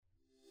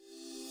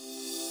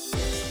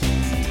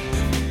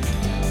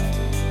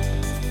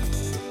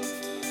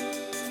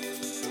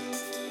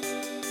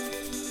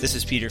This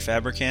is Peter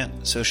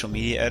Fabricant, social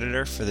media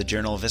editor for the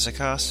Journal of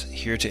Issaquah,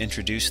 here to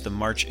introduce the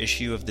March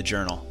issue of the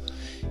journal.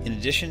 In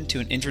addition to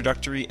an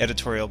introductory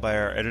editorial by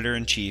our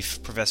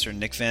editor-in-chief, Professor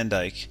Nick Van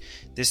Dyke,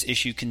 this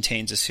issue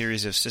contains a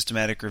series of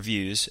systematic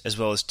reviews, as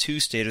well as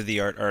 2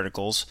 state-of-the-art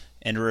articles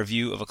and a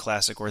review of a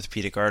classic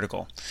orthopedic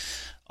article.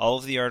 All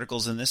of the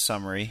articles in this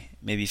summary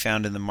may be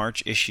found in the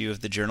March issue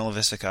of the Journal of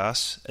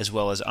Issaquah, as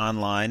well as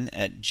online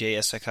at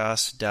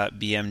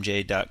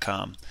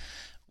jissaquah.bmj.com.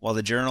 While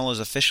the journal is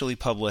officially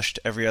published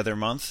every other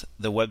month,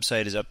 the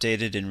website is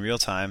updated in real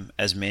time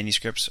as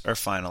manuscripts are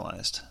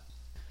finalized.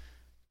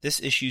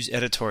 This issue's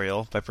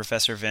editorial by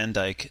Professor Van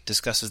Dyke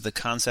discusses the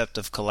concept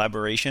of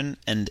collaboration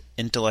and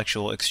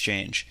intellectual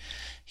exchange.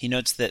 He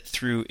notes that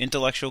through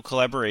intellectual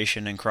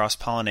collaboration and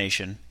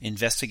cross-pollination,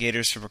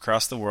 investigators from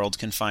across the world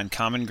can find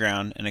common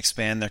ground and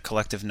expand their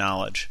collective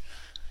knowledge.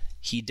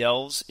 He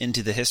delves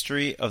into the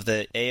history of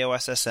the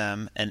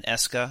AOSSM and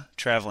ESCA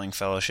traveling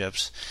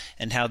fellowships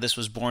and how this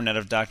was born out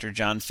of Dr.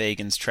 John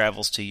Fagan's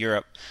travels to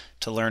Europe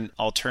to learn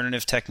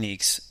alternative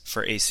techniques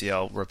for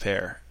ACL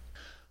repair.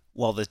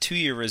 While the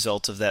 2-year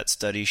results of that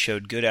study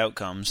showed good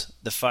outcomes,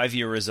 the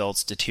 5-year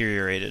results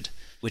deteriorated,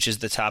 which is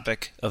the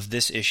topic of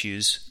this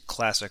issue's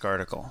classic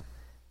article.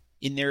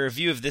 In their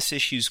review of this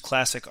issue's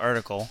classic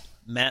article,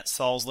 Matt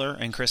Salzler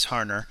and Chris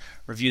Harner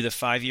review the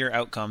 5-year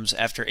outcomes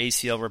after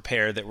ACL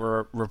repair that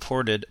were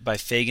reported by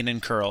Fagan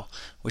and Curl,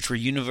 which were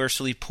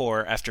universally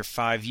poor after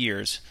 5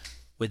 years,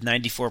 with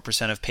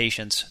 94% of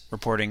patients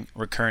reporting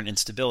recurrent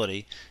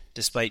instability,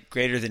 despite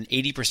greater than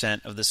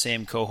 80% of the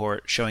same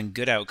cohort showing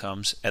good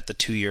outcomes at the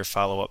 2-year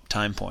follow-up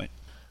time point.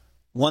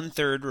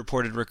 1/3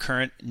 reported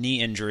recurrent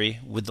knee injury,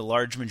 with the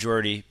large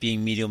majority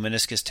being medial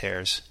meniscus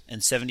tears,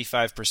 and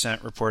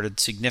 75% reported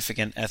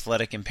significant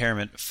athletic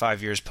impairment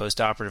 5 years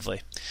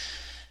postoperatively.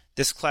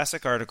 This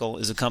classic article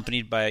is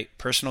accompanied by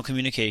personal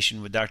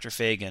communication with Dr.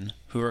 Fagan,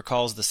 who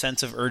recalls the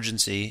sense of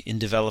urgency in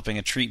developing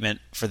a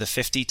treatment for the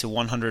 50 to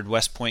 100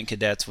 West Point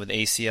cadets with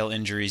ACL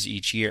injuries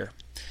each year.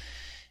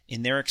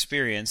 In their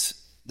experience,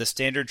 the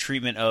standard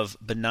treatment of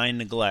benign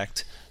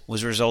neglect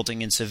was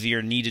resulting in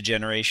severe knee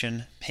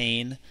degeneration,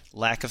 pain,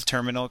 lack of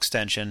terminal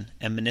extension,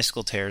 and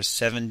meniscal tears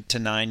 7 to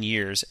 9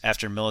 years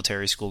after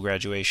military school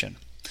graduation.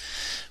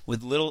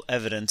 With little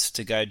evidence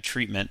to guide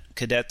treatment,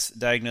 cadets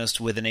diagnosed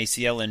with an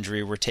ACL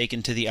injury were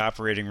taken to the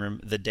operating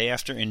room the day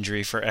after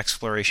injury for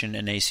exploration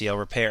and ACL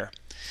repair.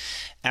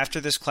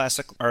 After this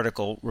classic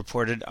article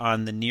reported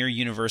on the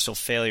near-universal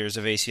failures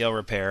of ACL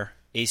repair,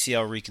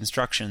 ACL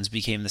reconstructions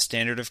became the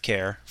standard of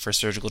care for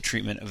surgical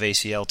treatment of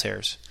ACL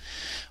tears.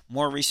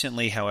 More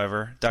recently,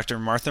 however, Dr.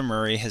 Martha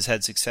Murray has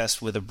had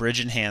success with a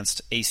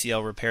bridge-enhanced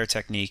ACL repair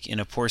technique in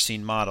a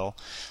porcine model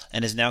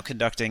and is now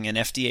conducting an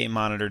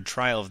FDA-monitored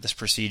trial of this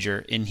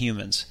procedure in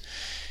humans.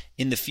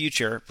 In the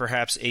future,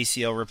 perhaps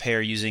ACL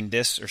repair using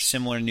this or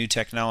similar new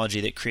technology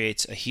that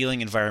creates a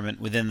healing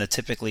environment within the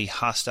typically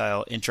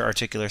hostile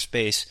intra-articular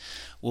space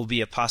will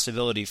be a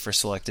possibility for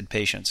selected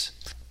patients.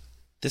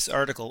 This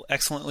article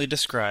excellently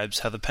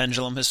describes how the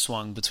pendulum has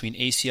swung between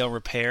ACL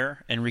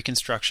repair and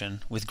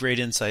reconstruction with great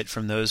insight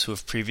from those who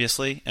have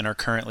previously and are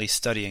currently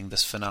studying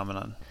this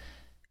phenomenon.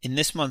 In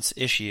this month's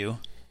issue,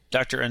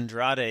 Dr.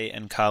 Andrade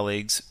and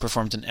colleagues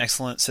performed an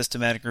excellent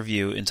systematic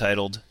review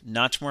entitled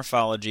Notch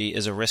Morphology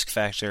is a Risk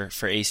Factor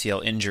for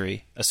ACL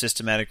Injury, a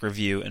Systematic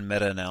Review and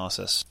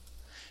Meta-Analysis.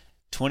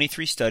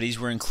 23 studies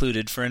were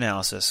included for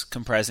analysis,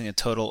 comprising a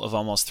total of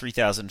almost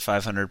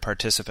 3,500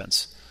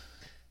 participants.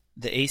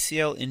 The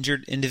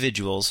ACL-injured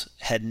individuals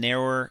had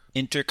narrower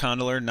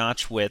intercondylar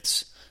notch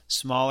widths,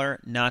 smaller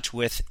notch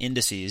width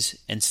indices,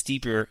 and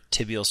steeper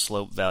tibial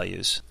slope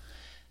values.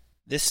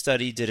 This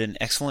study did an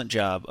excellent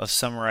job of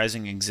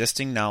summarizing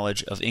existing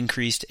knowledge of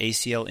increased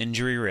ACL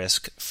injury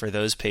risk for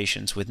those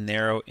patients with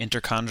narrow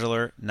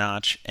intercondylar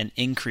notch and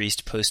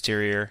increased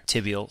posterior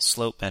tibial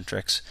slope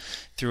metrics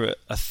through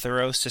a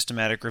thorough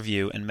systematic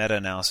review and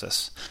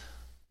meta-analysis.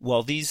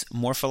 While these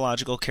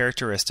morphological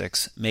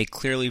characteristics may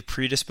clearly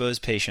predispose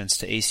patients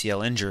to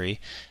ACL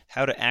injury,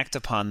 how to act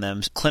upon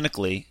them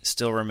clinically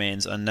still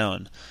remains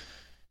unknown.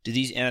 Do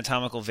these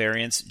anatomical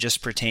variants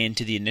just pertain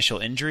to the initial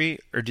injury,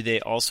 or do they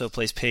also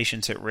place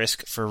patients at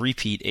risk for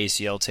repeat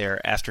ACL tear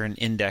after an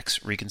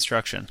index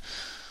reconstruction?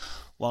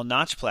 While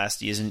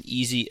notchplasty is an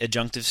easy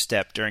adjunctive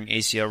step during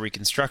ACL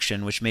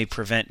reconstruction, which may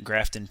prevent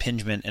graft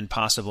impingement and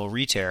possible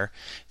re-tear,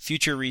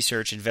 future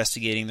research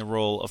investigating the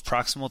role of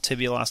proximal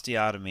tibial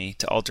osteotomy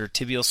to alter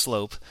tibial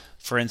slope,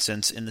 for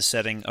instance in the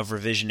setting of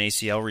revision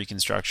ACL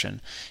reconstruction,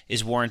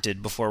 is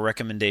warranted before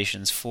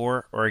recommendations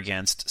for or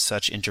against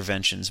such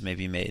interventions may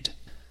be made.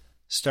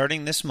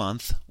 Starting this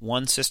month,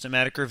 one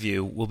systematic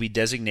review will be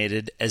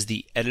designated as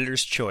the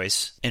Editor's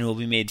Choice and will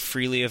be made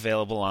freely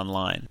available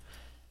online.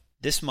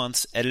 This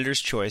month's Editor's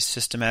Choice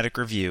systematic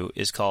review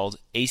is called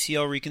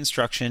ACL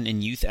Reconstruction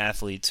in Youth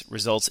Athletes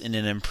Results in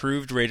an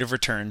Improved Rate of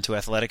Return to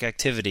Athletic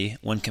Activity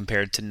when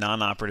Compared to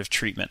Non-Operative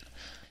Treatment.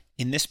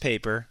 In this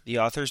paper, the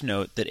authors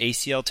note that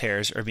ACL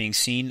tears are being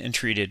seen and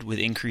treated with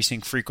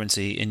increasing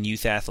frequency in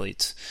youth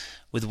athletes,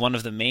 with one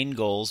of the main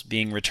goals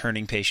being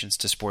returning patients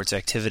to sports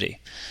activity.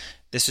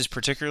 This is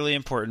particularly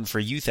important for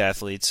youth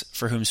athletes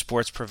for whom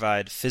sports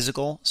provide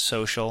physical,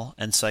 social,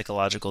 and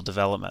psychological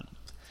development.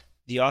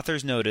 The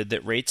authors noted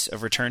that rates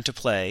of return to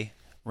play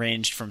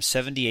ranged from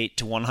 78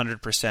 to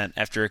 100%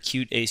 after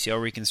acute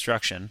ACL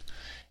reconstruction,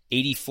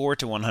 84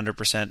 to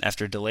 100%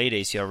 after delayed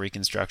ACL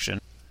reconstruction,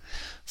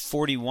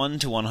 41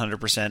 to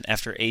 100%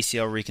 after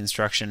ACL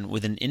reconstruction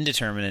with an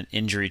indeterminate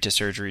injury to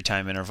surgery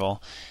time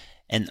interval,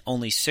 and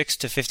only 6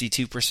 to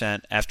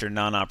 52% after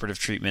non-operative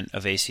treatment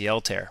of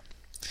ACL tear.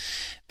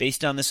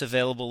 Based on this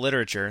available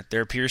literature,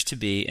 there appears to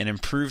be an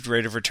improved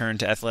rate of return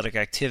to athletic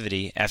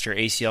activity after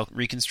ACL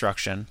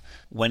reconstruction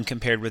when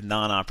compared with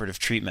non-operative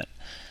treatment.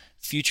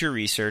 Future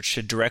research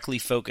should directly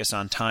focus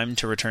on time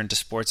to return to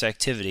sports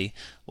activity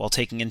while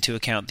taking into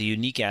account the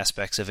unique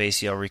aspects of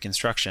ACL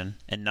reconstruction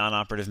and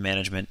non-operative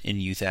management in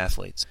youth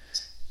athletes.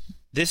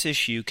 This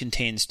issue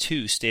contains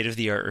 2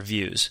 state-of-the-art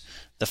reviews.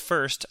 The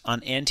first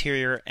on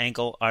anterior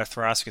ankle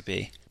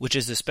arthroscopy, which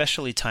is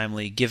especially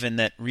timely given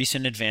that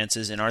recent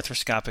advances in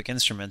arthroscopic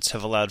instruments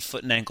have allowed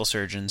foot and ankle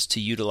surgeons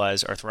to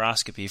utilize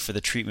arthroscopy for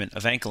the treatment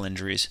of ankle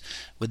injuries,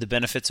 with the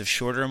benefits of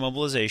shorter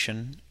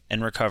immobilization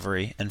and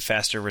recovery and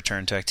faster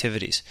return to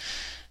activities.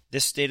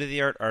 This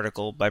state-of-the-art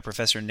article by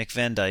Professor Nick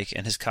Van Dyke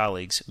and his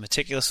colleagues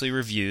meticulously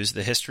reviews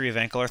the history of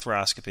ankle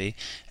arthroscopy,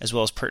 as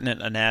well as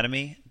pertinent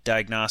anatomy,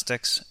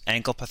 diagnostics,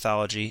 ankle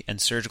pathology, and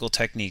surgical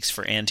techniques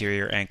for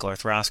anterior ankle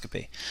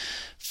arthroscopy.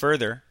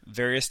 Further,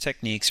 various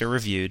techniques are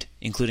reviewed,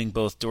 including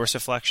both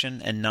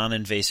dorsiflexion and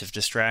non-invasive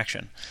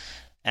distraction.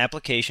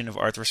 Application of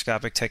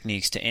arthroscopic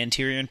techniques to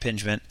anterior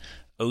impingement,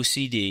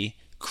 OCD,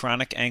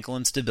 chronic ankle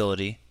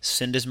instability,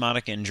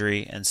 syndesmotic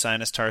injury, and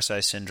sinus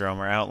tarsi syndrome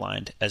are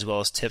outlined, as well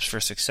as tips for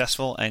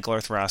successful ankle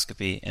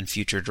arthroscopy and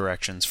future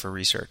directions for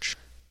research.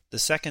 The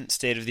second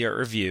state-of-the-art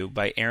review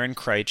by Aaron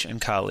Kreitch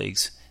and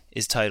colleagues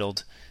is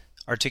titled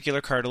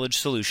Articular Cartilage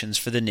Solutions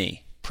for the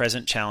Knee,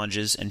 Present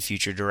Challenges and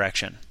Future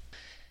Direction.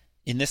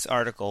 In this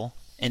article,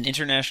 an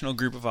international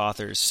group of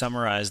authors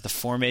summarized the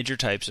 4 major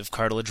types of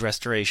cartilage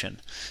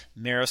restoration: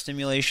 marrow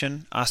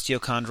stimulation,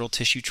 osteochondral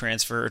tissue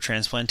transfer or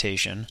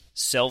transplantation,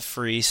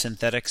 cell-free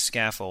synthetic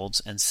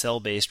scaffolds, and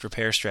cell-based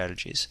repair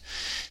strategies.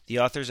 The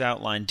authors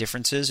outline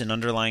differences in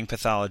underlying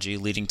pathology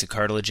leading to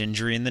cartilage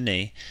injury in the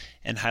knee,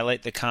 and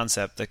highlight the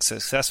concept that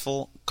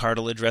successful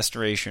cartilage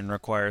restoration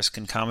requires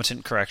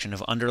concomitant correction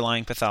of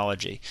underlying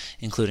pathology,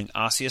 including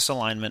osseous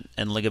alignment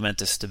and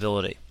ligamentous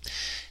stability.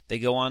 They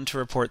go on to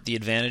report the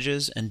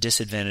advantages and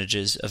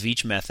disadvantages of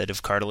each method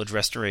of cartilage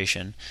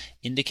restoration,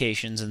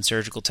 indications and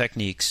surgical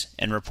techniques,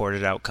 and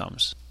reported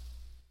outcomes.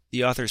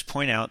 The authors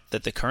point out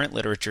that the current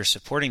literature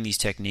supporting these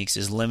techniques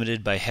is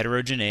limited by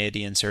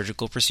heterogeneity in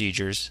surgical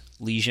procedures,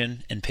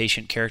 lesion and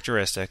patient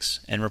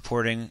characteristics, and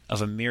reporting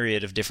of a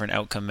myriad of different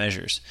outcome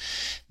measures.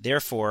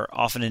 Therefore,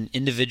 often an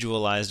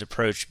individualized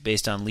approach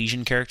based on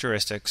lesion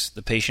characteristics,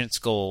 the patient's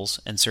goals,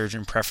 and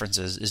surgeon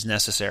preferences is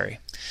necessary.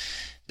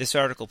 This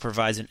article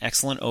provides an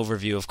excellent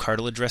overview of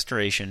cartilage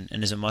restoration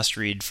and is a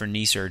must-read for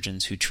knee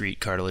surgeons who treat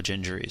cartilage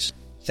injuries.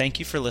 Thank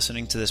you for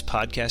listening to this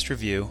podcast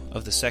review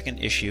of the second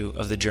issue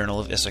of the Journal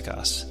of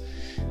Issachos.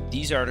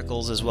 These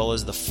articles, as well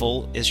as the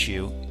full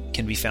issue,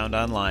 can be found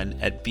online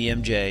at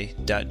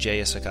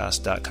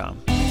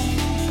bmj.jissachos.com.